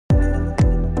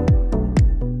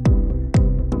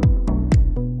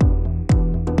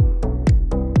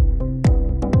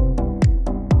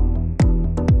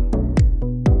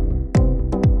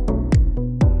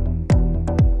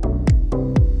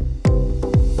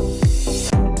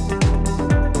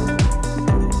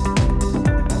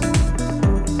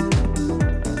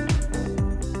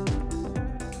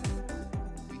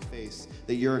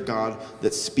a God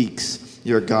that speaks.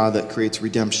 You're a God that creates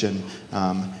redemption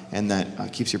and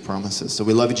that keeps your promises. So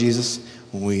we love you, Jesus.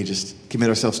 We just commit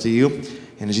ourselves to you.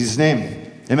 And in Jesus'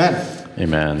 name, amen.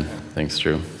 Amen. Thanks,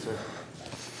 Drew.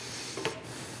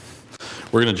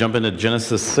 We're going to jump into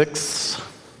Genesis 6.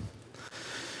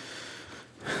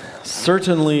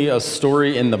 Certainly a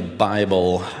story in the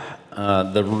Bible,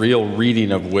 the real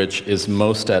reading of which is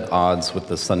most at odds with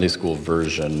the Sunday school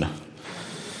version.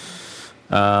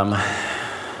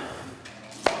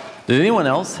 Did anyone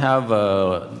else have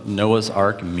a Noah's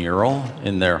Ark mural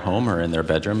in their home or in their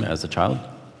bedroom as a child?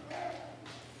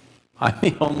 I'm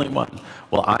the only one.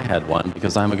 Well, I had one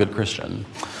because I'm a good Christian.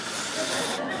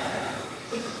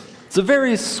 It's a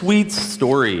very sweet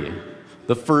story,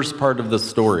 the first part of the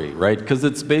story, right? Because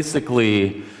it's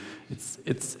basically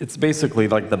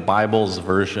like the Bible's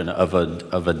version of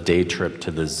a day trip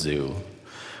to the zoo,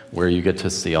 where you get to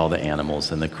see all the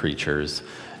animals and the creatures.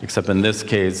 Except in this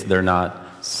case, they're not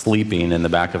sleeping in the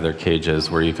back of their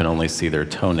cages where you can only see their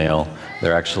toenail.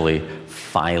 They're actually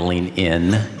filing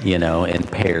in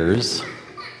pairs.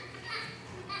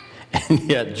 And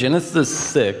yet Genesis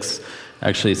 6,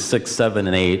 actually 6, 7,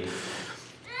 and 8,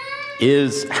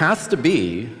 has to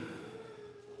be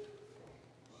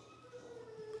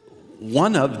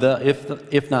one of the,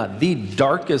 if not the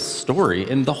darkest story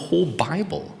in the whole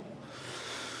Bible.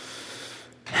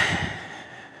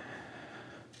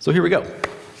 So here we go.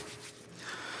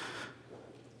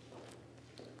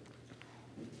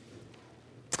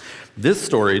 This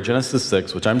story, Genesis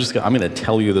 6, which I'm going to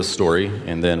tell you the story,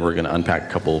 and then we're going to unpack a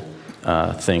couple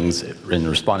things in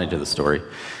responding to the story.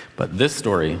 But this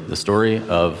story, the story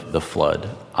of the flood,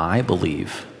 I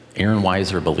believe, Aaron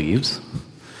Weiser believes,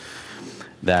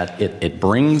 that it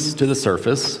brings to the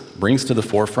surface, brings to the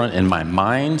forefront in my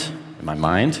mind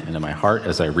and in my heart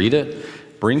as I read it,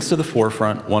 brings to the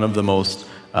forefront one of the most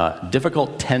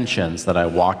difficult tensions that I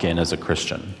walk in as a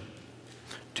Christian.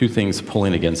 Two things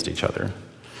pulling against each other.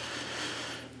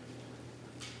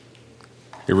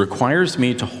 It requires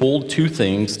me to hold two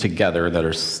things together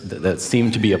that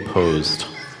seem to be opposed.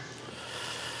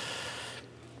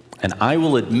 And I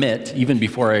will admit, even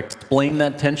before I explain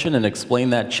that tension and explain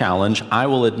that challenge, I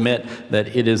will admit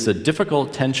that it is a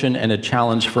difficult tension and a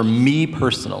challenge for me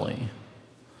personally.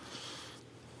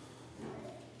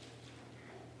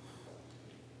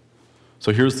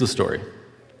 So here's the story.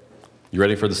 You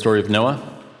ready for the story of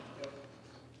Noah?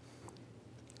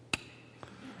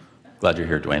 Glad you're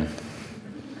here, Dwayne.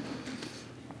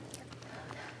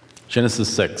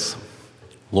 Genesis 6.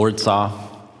 Lord saw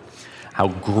how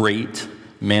great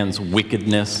man's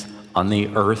wickedness on the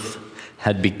earth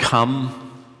had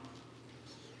become,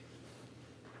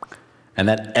 and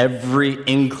that every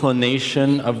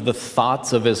inclination of the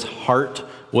thoughts of his heart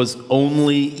was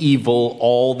only evil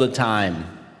all the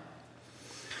time.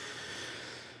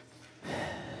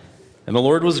 And the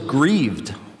Lord was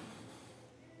grieved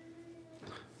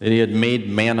that he had made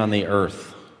man on the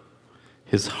earth.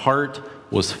 His heart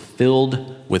was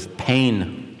filled with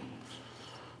pain.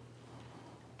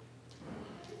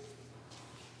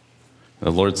 The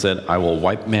Lord said, I will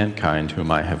wipe mankind whom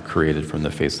I have created from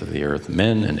the face of the earth,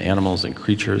 men and animals and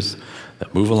creatures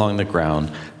that move along the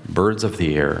ground, birds of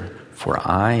the air, for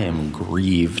I am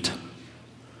grieved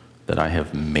that I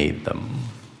have made them.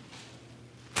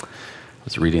 I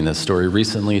was reading this story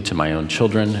recently to my own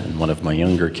children, and one of my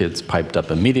younger kids piped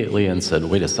up immediately and said,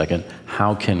 wait a second,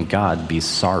 how can God be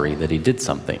sorry that he did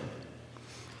something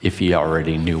if he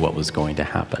already knew what was going to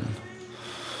happen?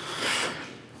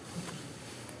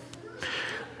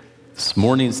 This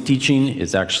morning's teaching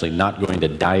is actually not going to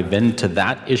dive into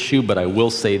that issue, but I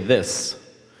will say this,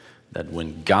 that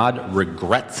when God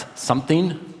regrets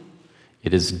something,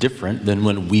 it is different than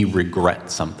when we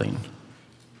regret something.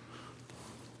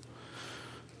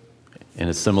 In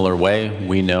a similar way,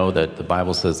 we know that the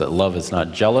Bible says that love is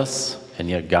not jealous, and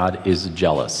yet God is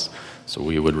jealous. So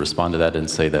we would respond to that and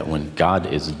say that when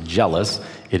God is jealous,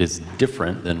 it is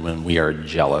different than when we are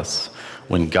jealous.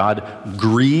 When God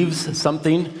grieves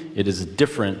something, it is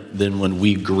different than when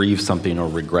we grieve something or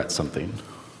regret something.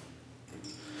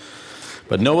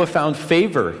 But Noah found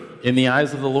favor in the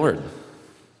eyes of the Lord.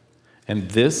 And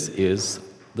this is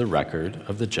the record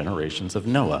of the generations of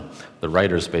Noah. The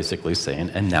writer's basically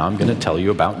saying, and now I'm going to tell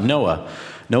you about Noah.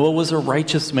 Noah was a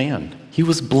righteous man. He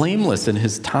was blameless in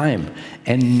his time.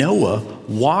 And Noah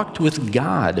walked with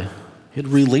God. He had a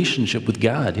relationship with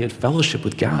God. He had fellowship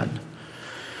with God.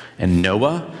 And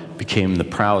Noah became the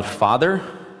proud father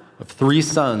of 3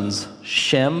 sons,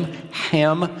 Shem,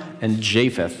 Ham, and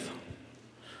Japheth.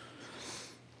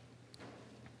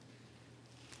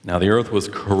 Now the earth was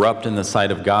corrupt in the sight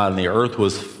of God, and the earth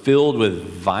was filled with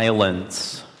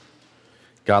violence.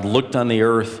 God looked on the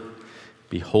earth.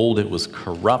 Behold, it was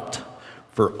corrupt,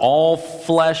 for all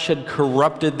flesh had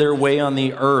corrupted their way on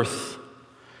the earth.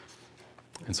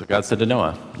 And so God said to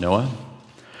Noah, Noah,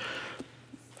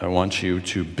 I want you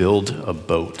to build a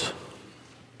boat.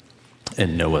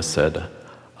 And Noah said,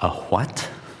 a what?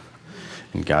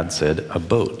 And God said, a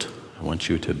boat. I want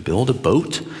you to build a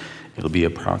boat. It'll be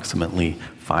approximately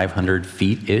 500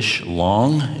 feet-ish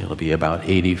long. It'll be about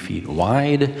 80 feet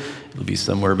wide. It'll be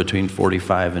somewhere between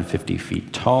 45 and 50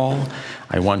 feet tall.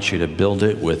 I want you to build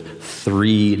it with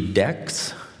 3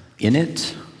 decks in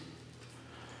it.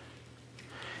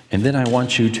 And then I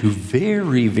want you to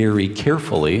very, very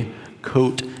carefully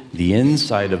coat the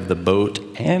inside of the boat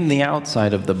and the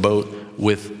outside of the boat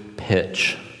with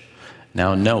pitch.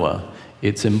 Now, Noah,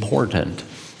 it's important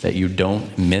that you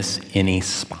don't miss any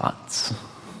spots.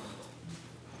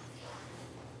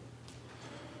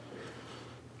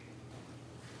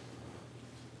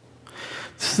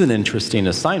 This is an interesting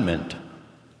assignment,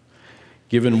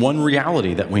 given one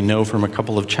reality that we know from a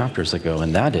couple of chapters ago,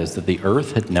 and that is that the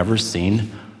earth had never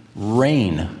seen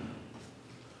rain.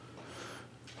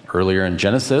 Earlier in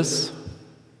Genesis,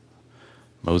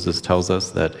 Moses tells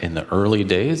us that in the early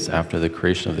days after the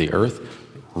creation of the earth,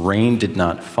 rain did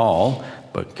not fall,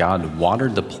 but God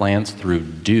watered the plants through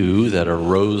dew that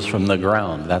arose from the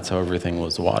ground. That's how everything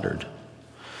was watered.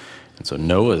 And so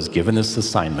Noah is given this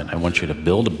assignment. I want you to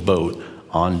build a boat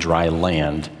on dry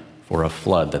land for a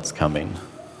flood that's coming.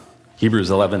 Hebrews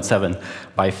 11:7,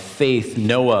 by faith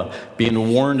Noah,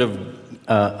 being warned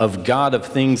of God of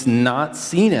things not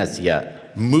seen as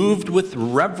yet, moved with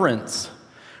reverence,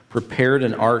 prepared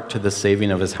an ark to the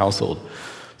saving of his household.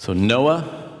 So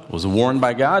Noah was warned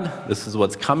by God, this is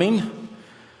what's coming.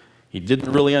 He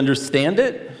didn't really understand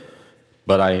it,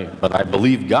 but I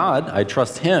believe God, I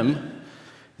trust him.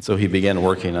 And so he began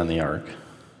working on the ark.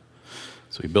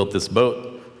 So he built this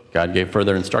boat. God gave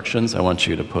further instructions. I want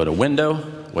you to put a window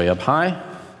way up high,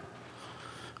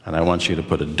 and I want you to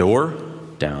put a door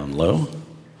down low.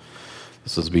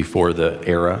 This was before the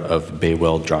era of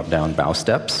Baywell drop-down bow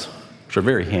steps, which are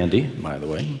very handy, by the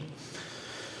way.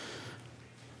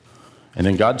 And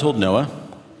then God told Noah,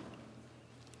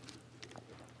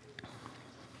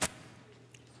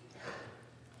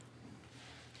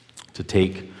 to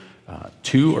take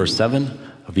 2 or 7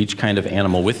 of each kind of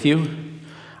animal with you.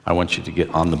 I want you to get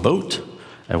on the boat.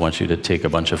 I want you to take a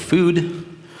bunch of food.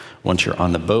 Once you're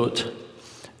on the boat,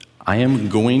 I am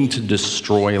going to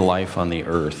destroy life on the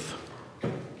earth.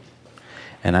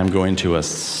 And I'm going to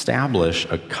establish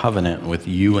a covenant with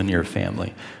you and your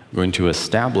family. I'm going to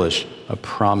establish a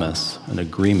promise, an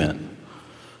agreement.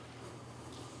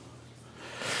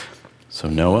 So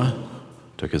Noah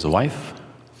took his wife,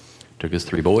 took his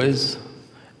 3 boys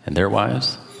and their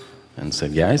wives, and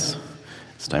said, guys,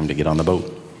 it's time to get on the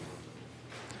boat.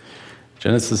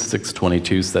 Genesis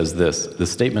 6:22 says this.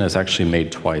 This statement is actually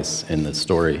made twice in the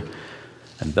story.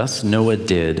 And thus Noah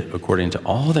did according to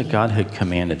all that God had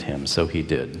commanded him, so he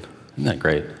did. Isn't that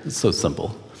great? It's so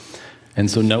simple. And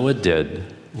so Noah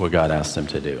did what God asked him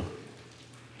to do.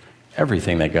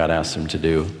 Everything that God asked him to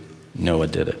do, Noah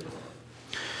did it.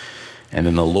 And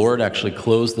then the Lord actually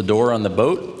closed the door on the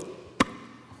boat.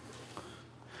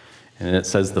 And it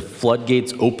says the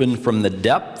floodgates opened from the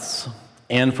depths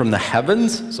and from the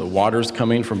heavens, so water's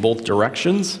coming from both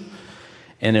directions.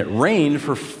 And it rained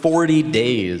for 40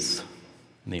 days.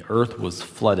 And the earth was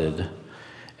flooded,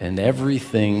 and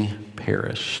everything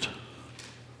perished.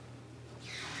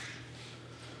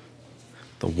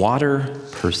 The water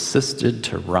persisted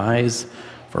to rise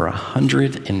for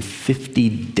 150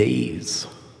 days.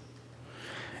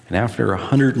 And after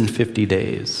 150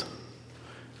 days,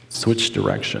 it switched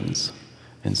directions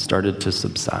and started to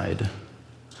subside.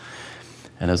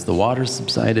 And as the water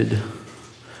subsided,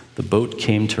 the boat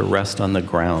came to rest on the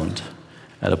ground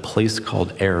at a place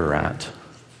called Ararat.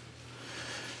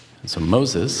 And so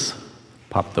Moses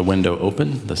popped the window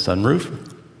open, the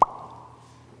sunroof,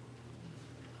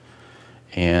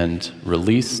 and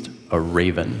released a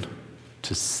raven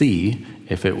to see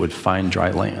if it would find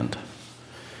dry land.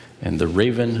 And the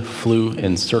raven flew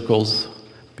in circles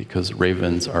because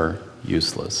ravens are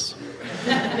useless.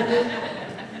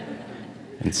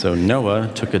 And so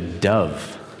Noah took a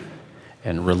dove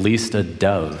and released a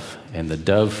dove, and the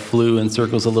dove flew in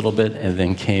circles a little bit and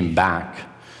then came back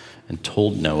and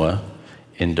told Noah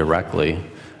indirectly,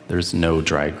 there's no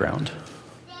dry ground.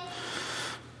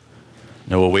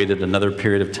 Noah waited another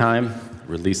period of time,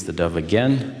 released the dove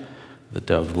again. The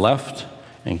dove left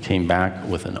and came back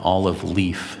with an olive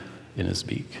leaf in his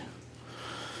beak.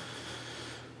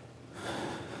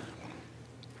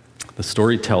 The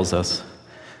story tells us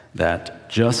that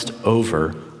just over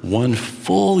 1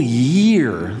 full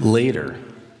year later,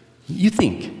 you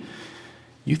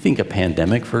think a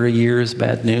pandemic for a year is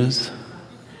bad news?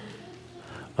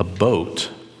 A boat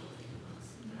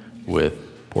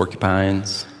with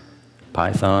porcupines,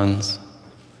 pythons,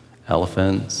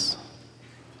 elephants,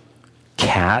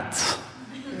 cats,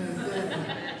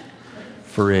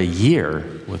 for a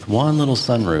year with one little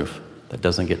sunroof that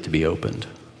doesn't get to be opened.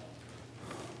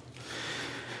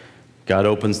 God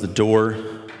opens the door.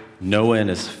 Noah and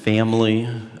his family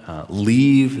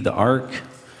leave the ark,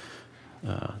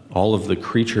 all of the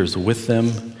creatures with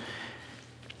them.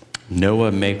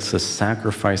 Noah makes a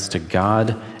sacrifice to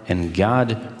God, and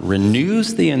God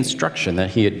renews the instruction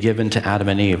that he had given to Adam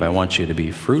and Eve. I want you to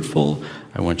be fruitful.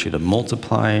 I want you to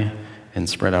multiply and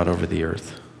spread out over the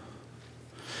earth.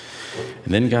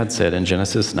 And then God said in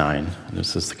Genesis 9, and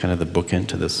this is kind of the bookend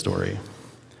to this story,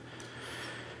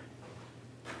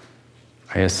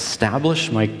 I establish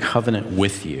my covenant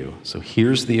with you. So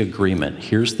here's the agreement.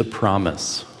 Here's the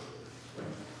promise.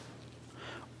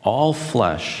 All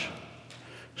flesh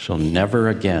shall never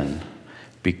again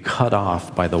be cut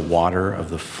off by the water of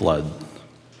the flood.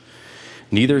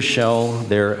 Neither shall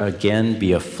there again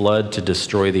be a flood to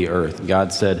destroy the earth.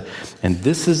 God said, and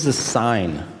this is the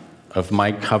sign of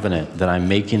my covenant that I'm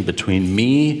making between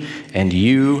me and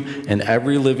you and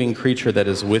every living creature that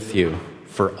is with you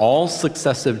for all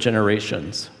successive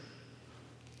generations.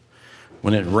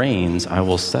 When it rains, I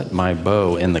will set my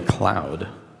bow in the cloud,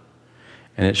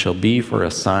 and it shall be for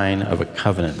a sign of a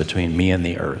covenant between me and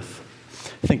the earth.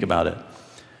 Think about it.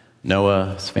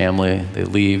 Noah, his family, they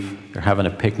leave, they're having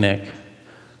a picnic,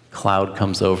 cloud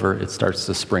comes over, it starts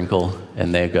to sprinkle,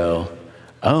 and they go,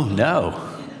 oh no.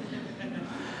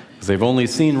 Because they've only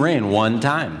seen rain one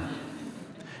time,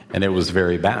 and it was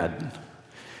very bad.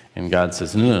 And God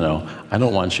says, no, I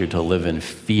don't want you to live in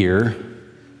fear.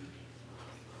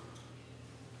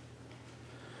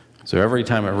 So every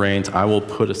time it rains, I will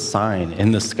put a sign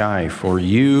in the sky for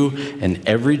you and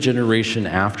every generation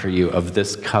after you of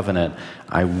this covenant.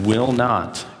 I will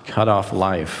not cut off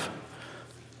life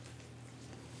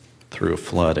through a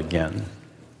flood again.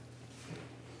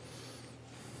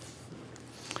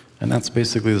 And that's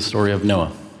basically the story of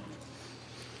Noah.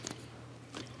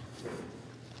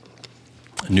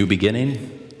 A new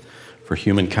beginning for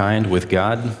humankind with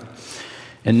God.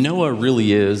 And Noah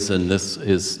really is, and this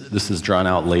is drawn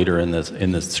out later in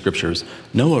the scriptures,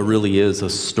 Noah really is a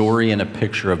story and a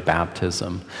picture of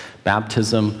baptism.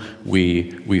 Baptism,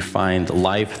 we find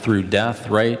life through death,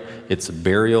 right? It's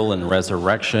burial and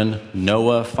resurrection.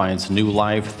 Noah finds new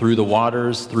life through the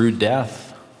waters, through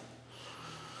death.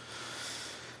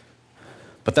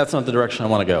 But that's not the direction I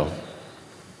want to go.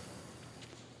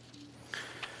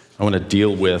 I want to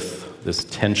deal with this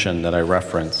tension that I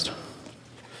referenced.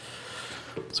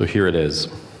 So here it is.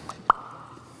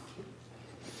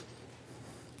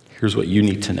 Here's what you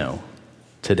need to know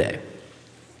today.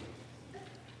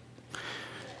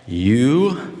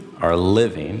 You are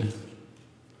living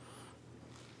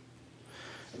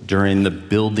during the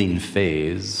building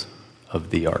phase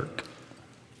of the ark.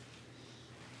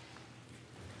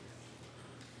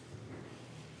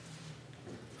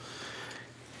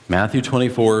 Matthew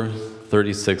 24,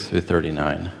 36 through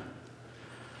 39.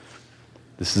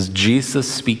 This is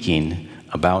Jesus speaking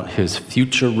about his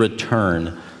future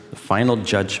return, the final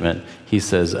judgment. He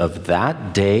says, of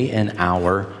that day and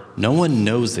hour, no one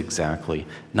knows exactly,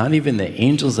 not even the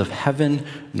angels of heaven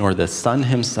nor the Son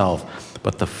himself,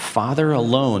 but the Father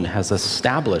alone has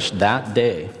established that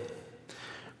day.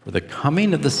 For the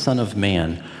coming of the Son of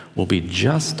Man will be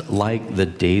just like the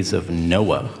days of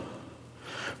Noah.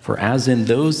 For as in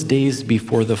those days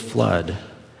before the flood,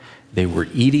 they were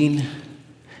eating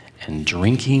and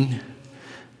drinking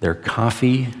their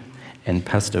coffee and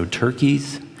pesto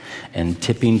turkeys and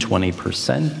tipping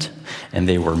 20%, and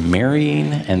they were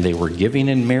marrying and they were giving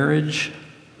in marriage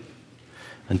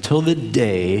until the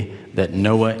day that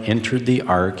Noah entered the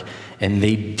ark, and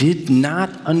they did not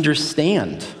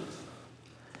understand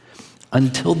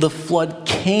until the flood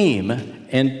came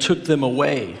and took them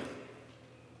away.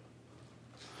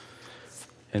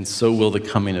 And so will the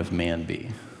coming of man be.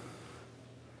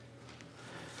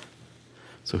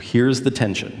 So here's the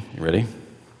tension. You ready?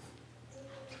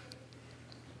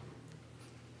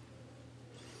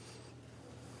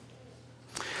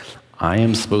 I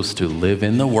am supposed to live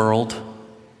in the world,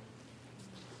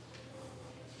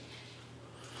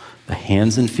 the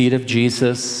hands and feet of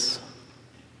Jesus,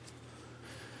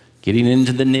 getting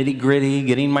into the nitty-gritty,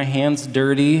 getting my hands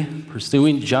dirty,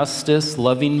 pursuing justice,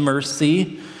 loving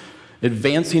mercy,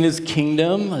 advancing his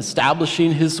kingdom,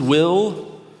 establishing his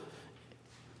will,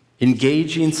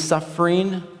 engaging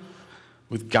suffering,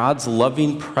 with God's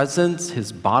loving presence,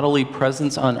 his bodily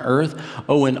presence on earth.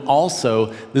 Oh, and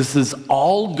also, this is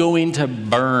all going to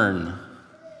burn.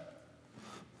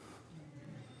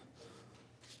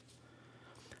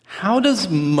 How does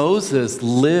Moses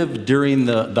live during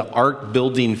the ark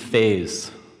building phase?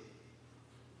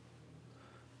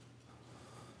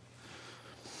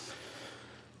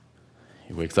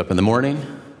 He wakes up in the morning,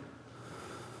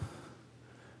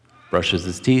 brushes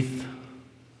his teeth,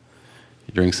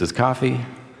 he drinks his coffee,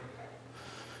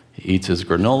 he eats his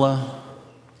granola,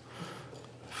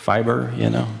 fiber,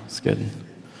 it's good.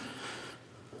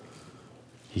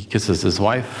 He kisses his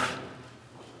wife,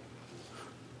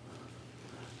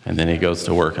 and then he goes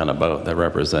to work on a boat that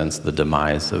represents the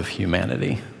demise of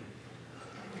humanity.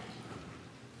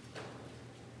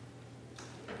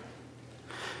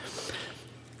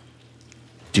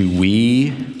 Do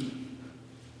we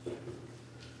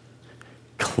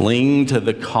cling to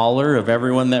the collar of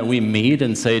everyone that we meet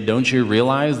and say, don't you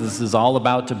realize this is all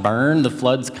about to burn? The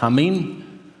flood's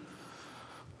coming?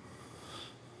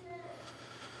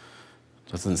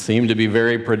 Doesn't seem to be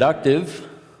very productive,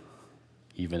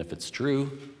 even if it's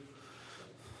true.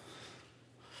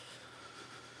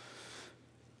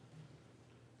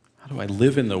 How do I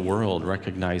live in the world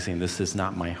recognizing this is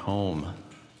not my home?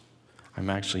 I'm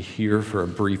actually here for a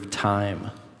brief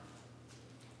time.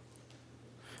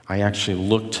 I actually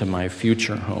look to my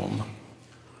future home.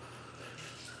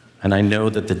 And I know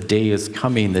that the day is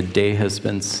coming, the day has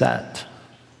been set.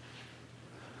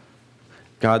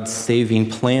 God's saving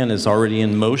plan is already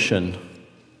in motion.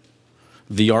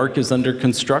 The ark is under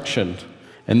construction,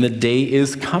 and the day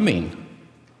is coming.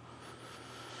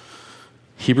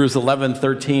 Hebrews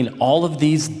 11:13, all of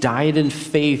these died in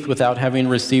faith without having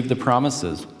received the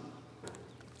promises.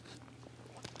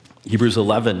 Hebrews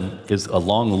 11 is a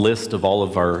long list of all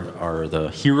of the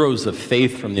heroes of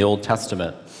faith from the Old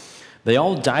Testament. They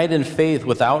all died in faith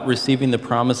without receiving the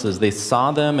promises. They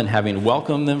saw them, and having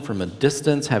welcomed them from a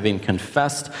distance, having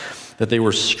confessed that they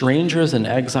were strangers and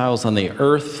exiles on the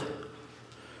earth.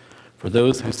 For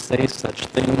those who say such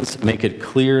things make it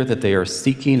clear that they are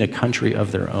seeking a country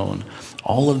of their own.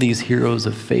 All of these heroes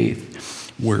of faith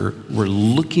were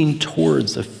looking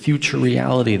towards a future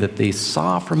reality that they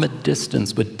saw from a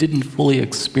distance but didn't fully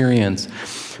experience.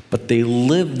 But they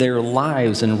lived their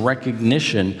lives in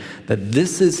recognition that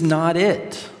this is not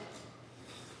it.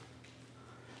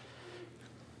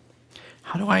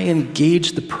 How do I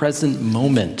engage the present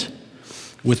moment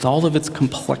with all of its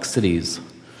complexities,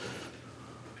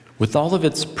 with all of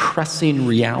its pressing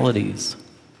realities,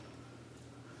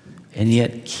 and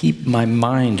yet keep my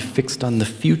mind fixed on the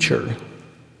future?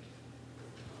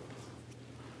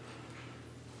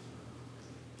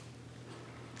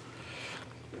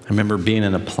 I remember being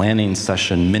in a planning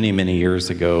session many, many years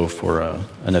ago for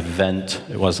an event.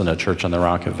 It wasn't a Church on the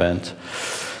Rock event.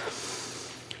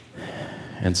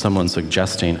 And someone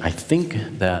suggesting, I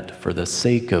think that for the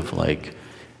sake of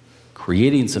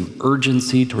creating some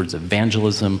urgency towards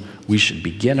evangelism, we should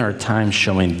begin our time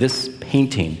showing this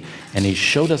painting. And he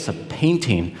showed us a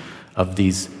painting of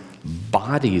these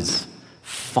bodies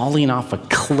falling off a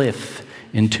cliff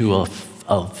into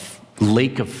a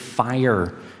lake of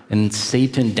fire, and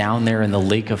Satan down there in the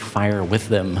lake of fire with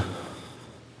them.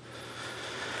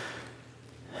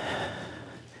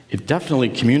 It definitely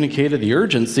communicated the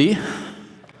urgency.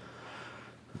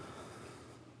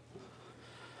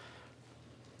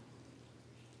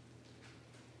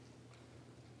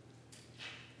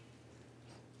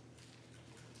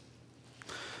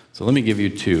 So let me give you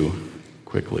two,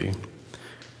 quickly,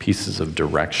 pieces of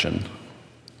direction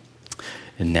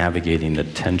in navigating the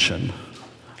tension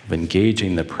of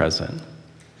engaging the present,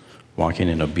 walking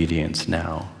in obedience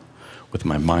now, with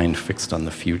my mind fixed on the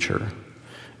future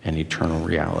and eternal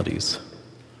realities.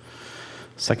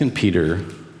 2 Peter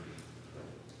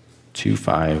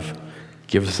 2:5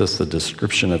 gives us a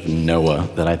description of Noah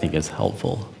that I think is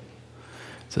helpful.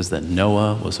 It says that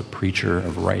Noah was a preacher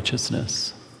of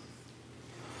righteousness.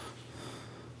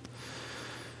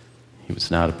 He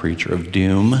was not a preacher of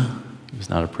doom. He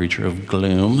was not a preacher of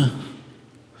gloom.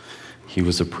 He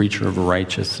was a preacher of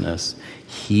righteousness.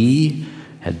 He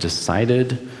had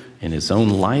decided in his own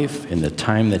life, in the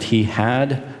time that he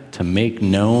had, to make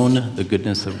known the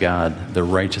goodness of God, the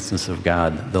righteousness of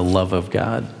God, the love of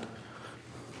God.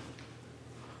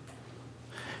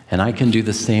 And I can do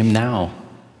the same now.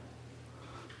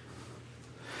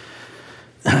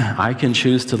 I can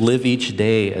choose to live each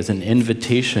day as an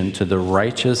invitation to the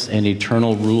righteous and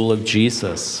eternal rule of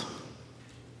Jesus.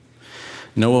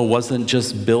 Noah wasn't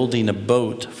just building a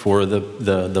boat for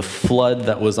the flood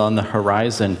that was on the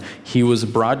horizon. He was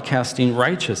broadcasting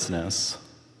righteousness.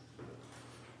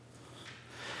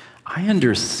 I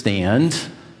understand.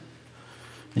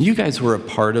 And you guys were a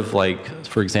part of, like,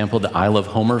 for example, the I Love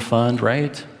Homer Fund,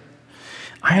 right?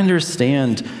 I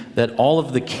understand that all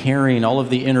of the caring, all of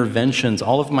the interventions,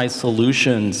 all of my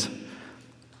solutions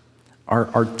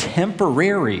are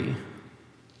temporary.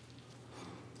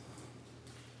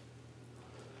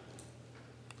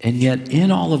 And yet,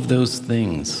 in all of those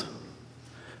things,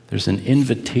 there's an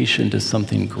invitation to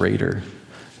something greater.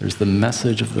 There's the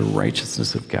message of the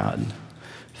righteousness of God.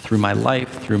 Through my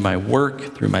life, through my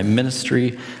work, through my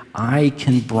ministry, I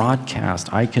can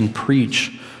broadcast, I can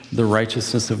preach the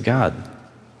righteousness of God.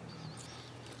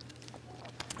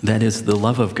 That is the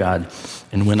love of God.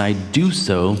 And when I do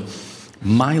so,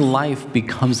 my life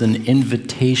becomes an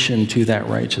invitation to that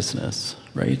righteousness,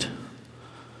 right?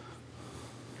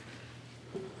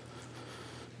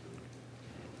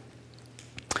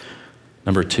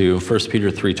 Number 2, 1 Peter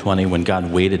 3:20, when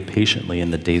God waited patiently in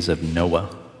the days of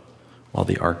Noah while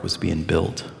the ark was being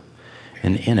built,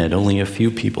 and in it only a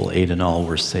few people, 8 in all,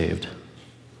 were saved.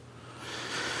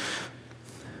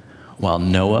 While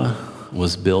Noah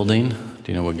was building,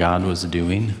 do you know what God was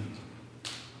doing?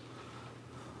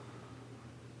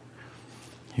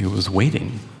 He was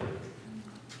waiting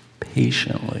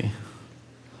patiently.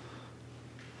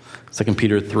 2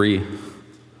 Peter 3,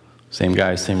 same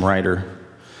guy, same writer.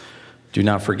 Do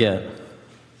not forget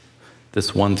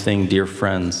this one thing, dear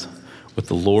friends. With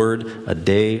the Lord, a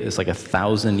day is like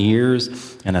 1,000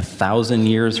 years, and 1,000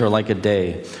 years are like a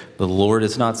day. The Lord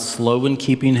is not slow in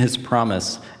keeping his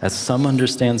promise, as some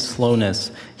understand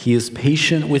slowness. He is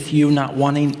patient with you, not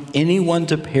wanting anyone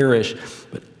to perish,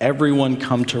 but everyone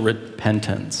come to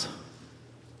repentance.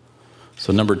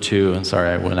 So number 2, and sorry,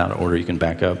 I went out of order, you can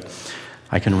back up.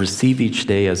 I can receive each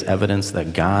day as evidence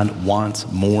that God wants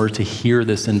more to hear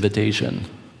this invitation.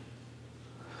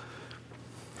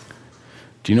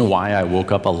 Do you know why I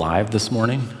woke up alive this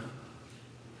morning?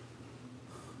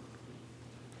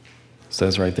 It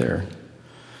says right there.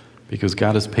 Because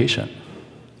God is patient.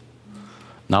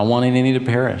 Not wanting any to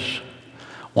perish.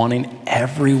 Wanting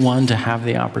everyone to have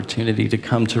the opportunity to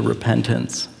come to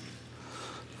repentance.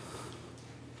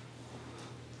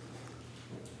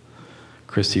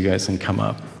 Chris, you guys can come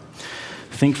up.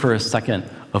 Think for a second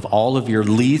of all of your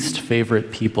least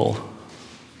favorite people.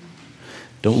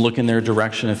 Don't look in their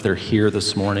direction if they're here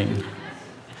this morning.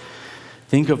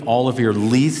 Think of all of your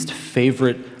least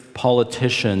favorite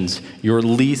politicians, your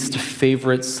least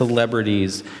favorite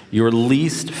celebrities, your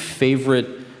least favorite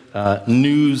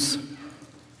news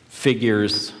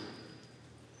figures,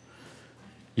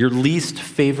 your least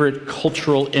favorite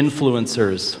cultural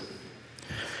influencers.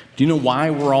 Do you know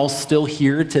why we're all still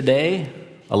here today,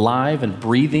 alive and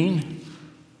breathing?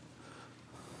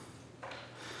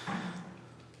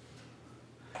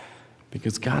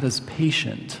 Because God is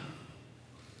patient,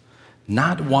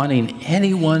 not wanting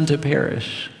anyone to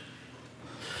perish,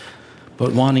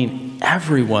 but wanting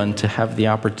everyone to have the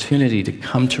opportunity to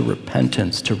come to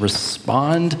repentance, to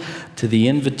respond to the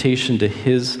invitation to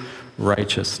his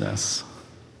righteousness.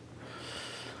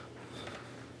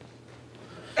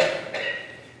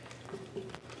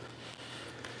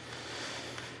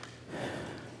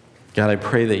 God, I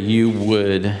pray that you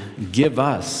would give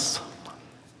us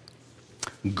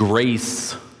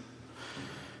grace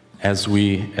as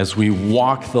we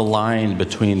walk the line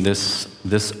between this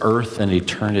earth and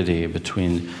eternity,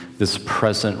 between this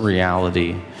present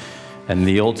reality and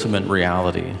the ultimate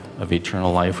reality of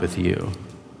eternal life with you.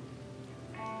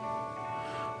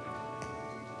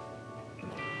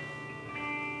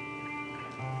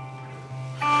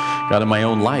 God, in my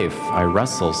own life, I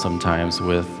wrestle sometimes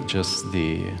with just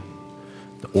the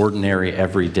ordinary,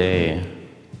 everyday,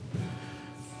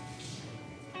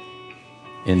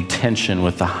 in tension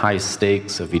with the high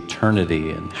stakes of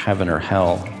eternity and heaven or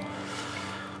hell.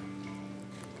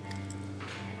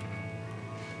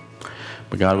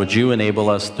 But God, would you enable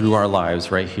us through our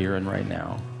lives right here and right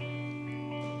now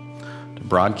to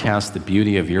broadcast the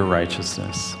beauty of your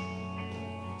righteousness,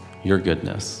 your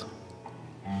goodness.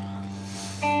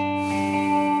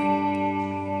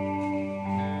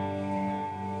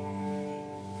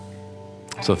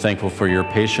 So thankful for your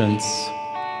patience,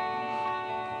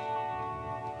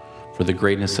 for the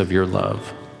greatness of your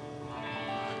love,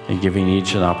 and giving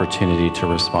each an opportunity to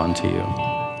respond to you.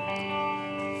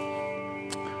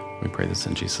 We pray this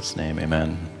in Jesus' name,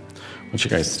 amen. Why don't you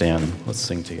guys stand? Let's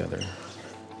sing together.